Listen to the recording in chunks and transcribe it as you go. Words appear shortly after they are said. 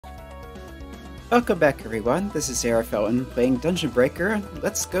Welcome back, everyone. This is Felton playing Dungeon Breaker.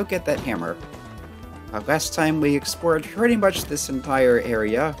 Let's go get that hammer. Last time we explored pretty much this entire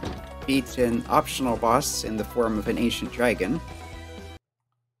area, beat an optional boss in the form of an ancient dragon,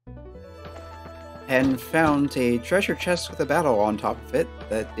 and found a treasure chest with a battle on top of it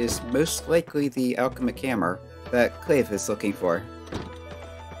that is most likely the alchemic hammer that Claíomh is looking for.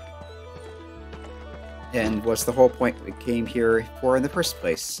 And was the whole point we came here for in the first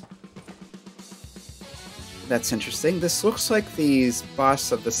place. That's interesting. This looks like the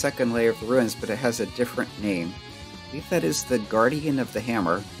boss of the second layer of the ruins, but it has a different name. I believe that is the Guardian of the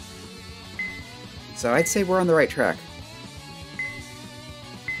Hammer. So I'd say we're on the right track.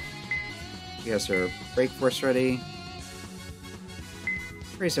 She has her break force ready.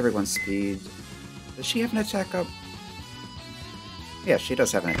 Raise everyone's speed. Does she have an attack up? Yeah, she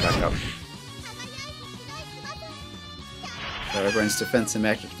does have an attack up. So everyone's defense and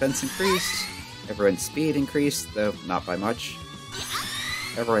magic defense increased. Everyone's speed increased, though not by much.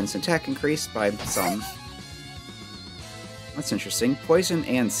 Everyone's attack increased by some. That's interesting. Poison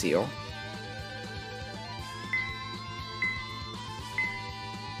and seal.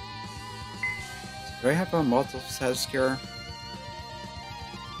 Do I have a multiple status cure?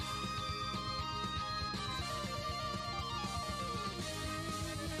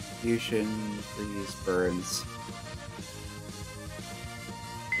 Fusion, freeze, burns.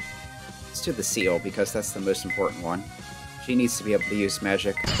 Let's do the seal, because that's the most important one. She needs to be able to use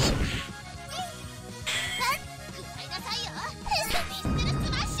magic.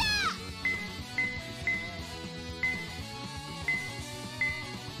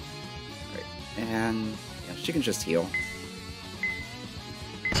 Right, and yeah, she can just heal.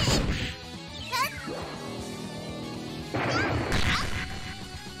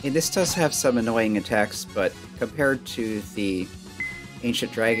 And this does have some annoying attacks, but compared to the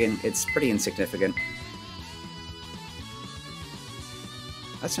Ancient Dragon, it's pretty insignificant.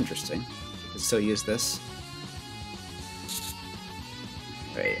 That's interesting. You can still use this.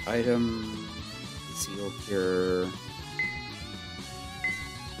 Right, item... Seal Cure...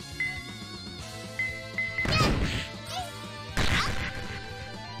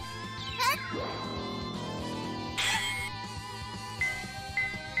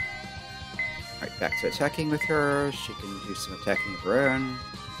 Alright, back to attacking with her. She can do some attacking of her own.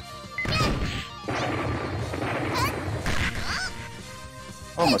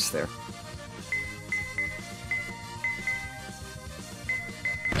 Almost there.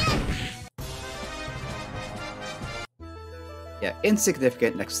 Yeah,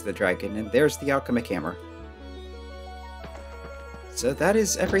 insignificant next to the dragon, and there's the alchemic hammer. So that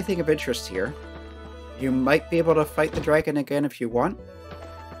is everything of interest here. You might be able to fight the dragon again if you want.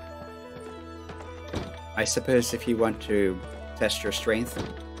 I suppose if you want to test your strength.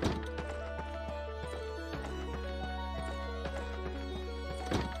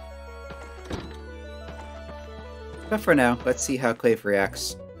 But for now, let's see how Claíomh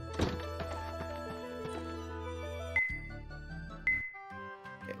reacts.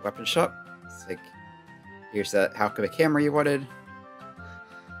 Okay, weapon shop. It's like, here's that alchemic hammer you wanted.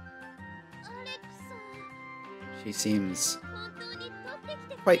 She seems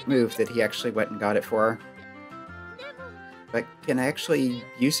quite moved that he actually went and got it for her. But can I actually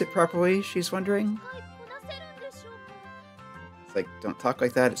use it properly, she's wondering? It's like, don't talk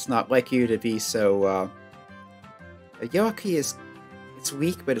like that, it's not like you to be so, Yoaki is... it's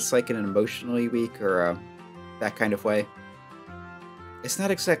weak, but it's like in an emotionally weak, or, that kind of way. It's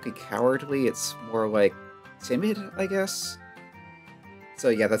not exactly cowardly, it's more like timid, I guess? So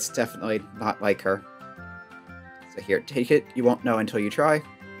yeah, that's definitely not like her. So here, take it, you won't know until you try.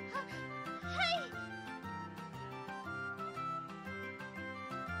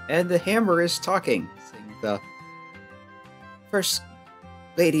 And the hammer is talking, saying the first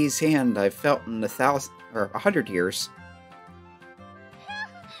lady's hand I've felt in 100 years.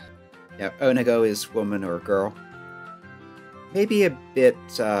 Yeah, Onago is woman or girl. Maybe a bit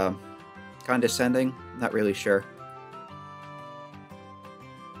condescending, not really sure.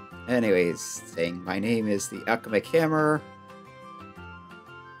 Anyways, saying my name is the alchemic hammer.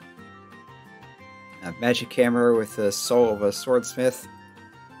 A magic hammer with the soul of a swordsmith.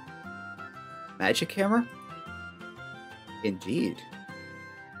 Magic hammer? Indeed.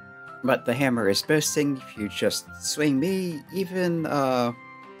 But the hammer is boasting, if you just swing me, even a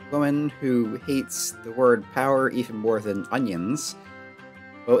woman who hates the word power even more than onions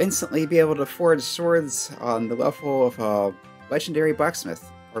will instantly be able to forge swords on the level of a legendary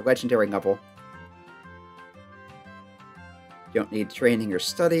blacksmith, or legendary level. You don't need training or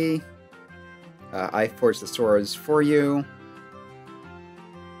study. I forge the swords for you.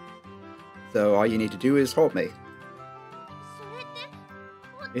 So all you need to do is hold me.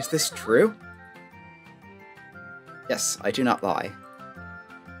 Is this true? Yes, I do not lie.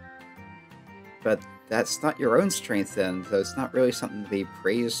 But that's not your own strength then, so it's not really something to be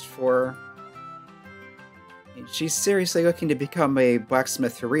praised for. She's seriously looking to become a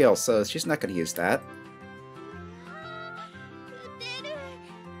blacksmith for real, so she's not going to use that.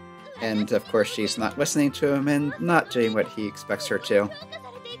 And of course she's not listening to him and not doing what he expects her to.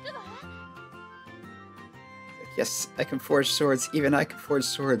 Yes, I can forge swords, even I can forge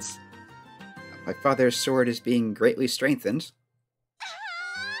swords. My father's sword is being greatly strengthened.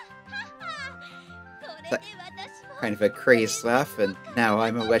 That kind of a crazed laugh, and now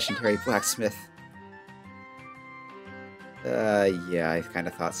I'm a legendary blacksmith. Yeah, I kind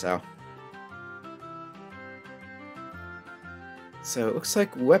of thought so. So it looks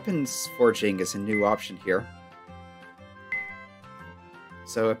like weapons forging is a new option here.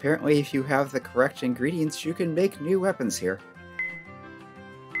 So apparently if you have the correct ingredients, you can make new weapons here.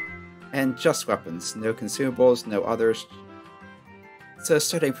 And just weapons, no consumables, no others. So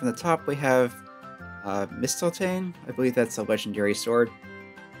starting from the top, we have Mistletoe. I believe that's a legendary sword.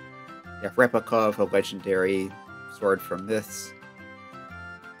 You have replica of a legendary sword from Myths.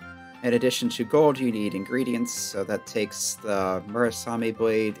 In addition to gold, you need ingredients, so that takes the Murasame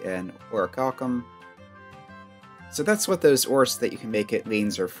blade and orichalcum. So that's what those ores that you can make at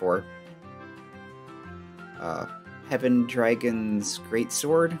Leen's are for. Heaven Dragon's Great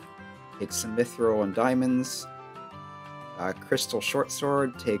Sword takes some mithril and diamonds. Crystal Short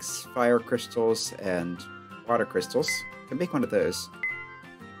Sword takes fire crystals and water crystals. You can make one of those.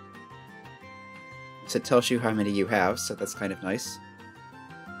 So it tells you how many you have, so that's kind of nice.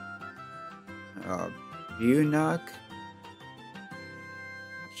 Bunag. Not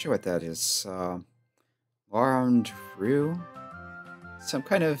sure what that is. Armed Rue? Some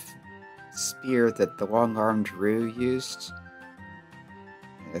kind of spear that the long-armed Rue used.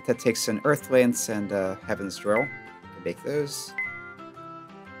 That takes an Earth Lance and a Heaven's Drill. You can make those.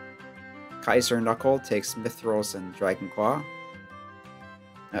 Kaiser Knuckle takes Mithrils and Dragon Claw.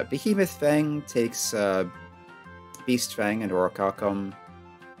 Behemoth Fang takes Beast Fang and Orichalcum.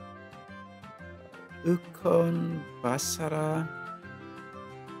 Ukon Basara.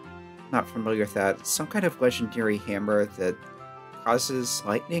 Not familiar with that. Some kind of legendary hammer that causes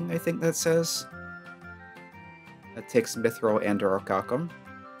lightning, I think that says. That takes Mithril and Orichalcum.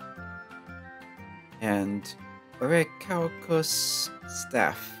 And Orichalcus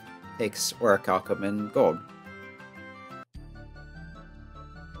Staff takes Orichalcum and gold.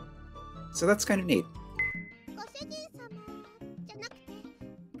 So that's kind of neat.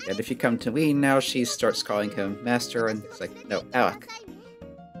 And if you come to Leen now, she starts calling him Master, and it's like, no, Alec.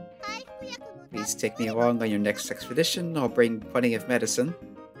 Please take me along on your next expedition, I'll bring plenty of medicine.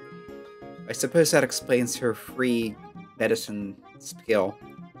 I suppose that explains her free medicine skill.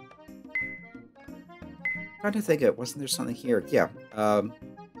 I'm trying to think of, wasn't there something here? Yeah,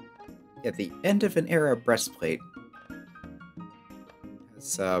 at the end of an era breastplate.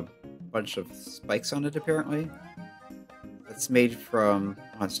 Has a bunch of spikes on it, apparently. It's made from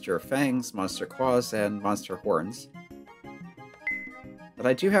monster fangs, monster claws, and monster horns. But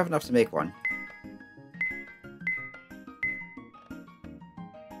I do have enough to make one.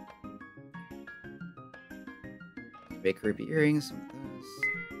 Make ruby earrings.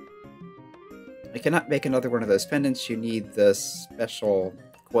 I cannot make another one of those pendants. You need the special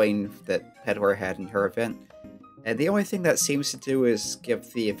coin that Peddler had in her event. And the only thing that seems to do is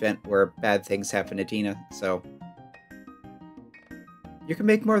give the event where bad things happen to Dina, so... You can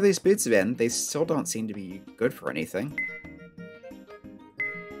make more of these boots again. They still don't seem to be good for anything.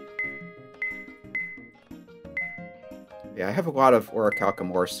 Yeah, I have a lot of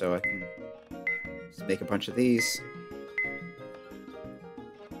orichalcum ore, so I can just make a bunch of these.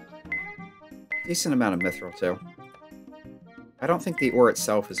 Decent amount of mithril, too. I don't think the ore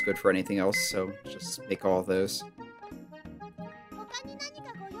itself is good for anything else, so just make all of those.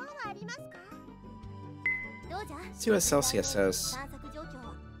 See what Celsia says.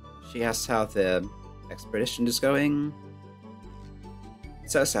 She asks how the expedition is going.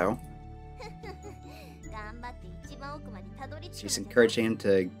 So. She's encouraging him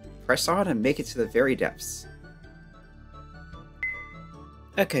to press on and make it to the very depths.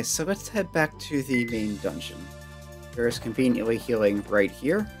 Okay, so let's head back to the main dungeon. There is conveniently healing right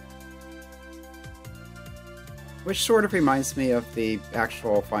here. Which sort of reminds me of the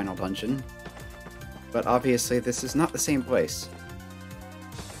actual final dungeon. But obviously this is not the same place.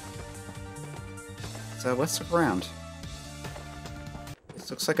 So let's look around. This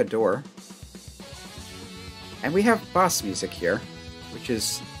looks like a door. And we have boss music here, which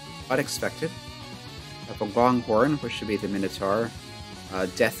is unexpected. We have a longhorn, which should be the minotaur.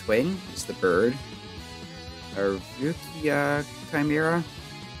 Deathwing is the bird. A Rukia chimera.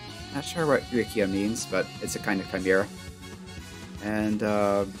 Not sure what Rukia means, but it's a kind of chimera. And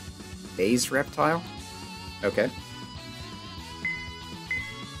maze reptile. Okay.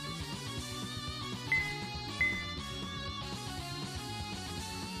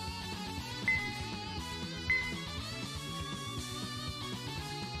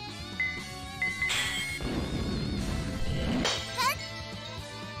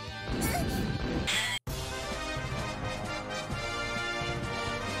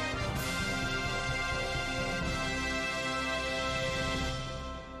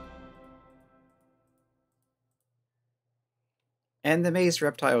 And the maze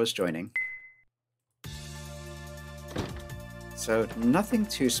reptile is joining. So, nothing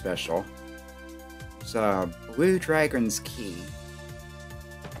too special. There's a blue dragon's key.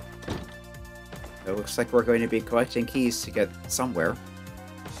 It looks like we're going to be collecting keys to get somewhere.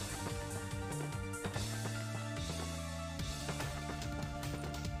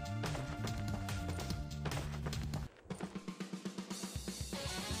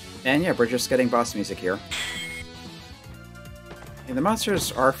 And yeah, we're just getting boss music here. And the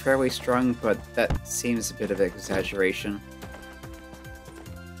monsters are fairly strong, but that seems a bit of an exaggeration.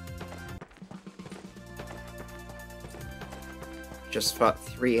 Just fought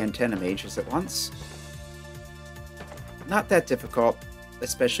 3 antenna mages at once. Not that difficult,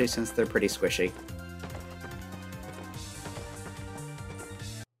 especially since they're pretty squishy.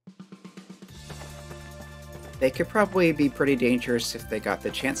 They could probably be pretty dangerous if they got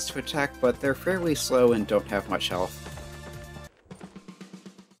the chance to attack, but they're fairly slow and don't have much health.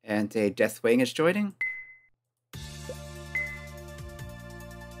 And a Deathwing is joining.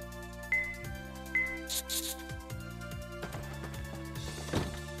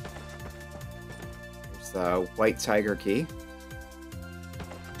 There's the White Tiger Key.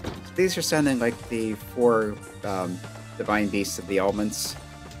 So these are sounding like the 4 divine beasts of the elements,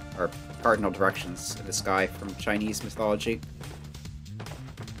 or cardinal directions in the sky from Chinese mythology.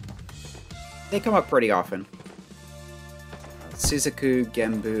 They come up pretty often. Suzaku,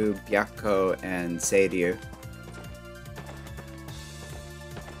 Genbu, Byakko, and Seiryu.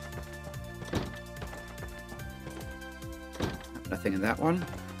 Nothing in that one.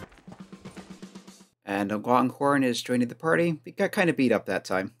 And a Longhorn is joining the party. We got kind of beat up that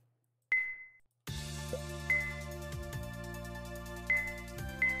time.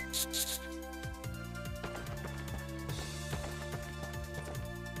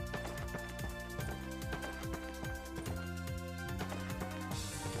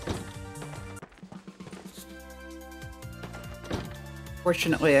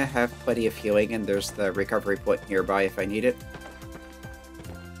 Fortunately, I have plenty of healing, and there's the recovery point nearby if I need it.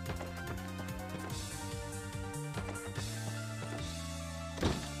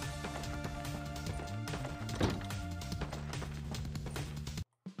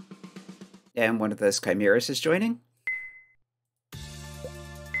 And one of those chimeras is joining.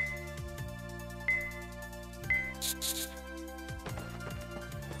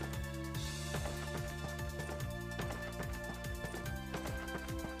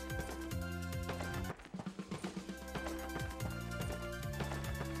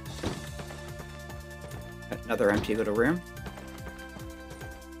 Another empty little room.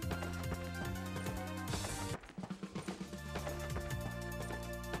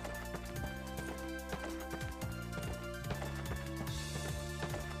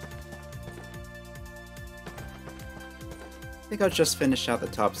 I think I'll just finish out the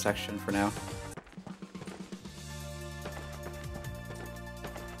top section for now.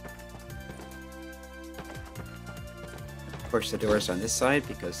 Of course, the door's on this side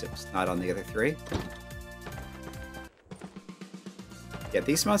because it's not on the other 3. Yeah,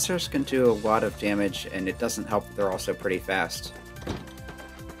 these monsters can do a lot of damage, and it doesn't help that they're also pretty fast.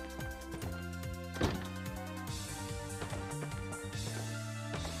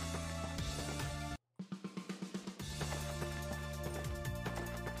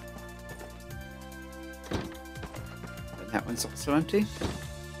 And that one's also empty.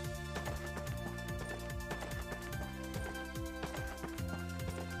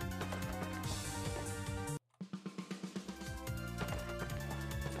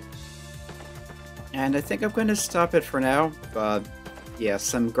 And I think I'm going to stop it for now. Yeah,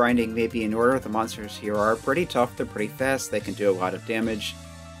 some grinding may be in order. The monsters here are pretty tough, they're pretty fast, they can do a lot of damage.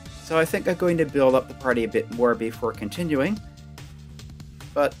 So I think I'm going to build up the party a bit more before continuing.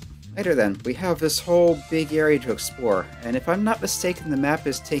 But later then, we have this whole big area to explore, and if I'm not mistaken, the map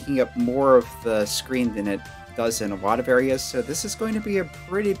is taking up more of the screen than it does in a lot of areas, so this is going to be a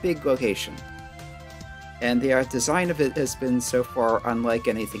pretty big location. And the design of it has been so far unlike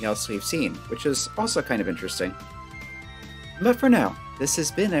anything else we've seen, which is also kind of interesting. But for now, this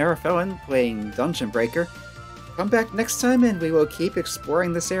has been Arafellan playing Dungeon Breaker. Come back next time and we will keep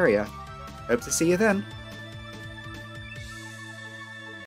exploring this area. Hope to see you then.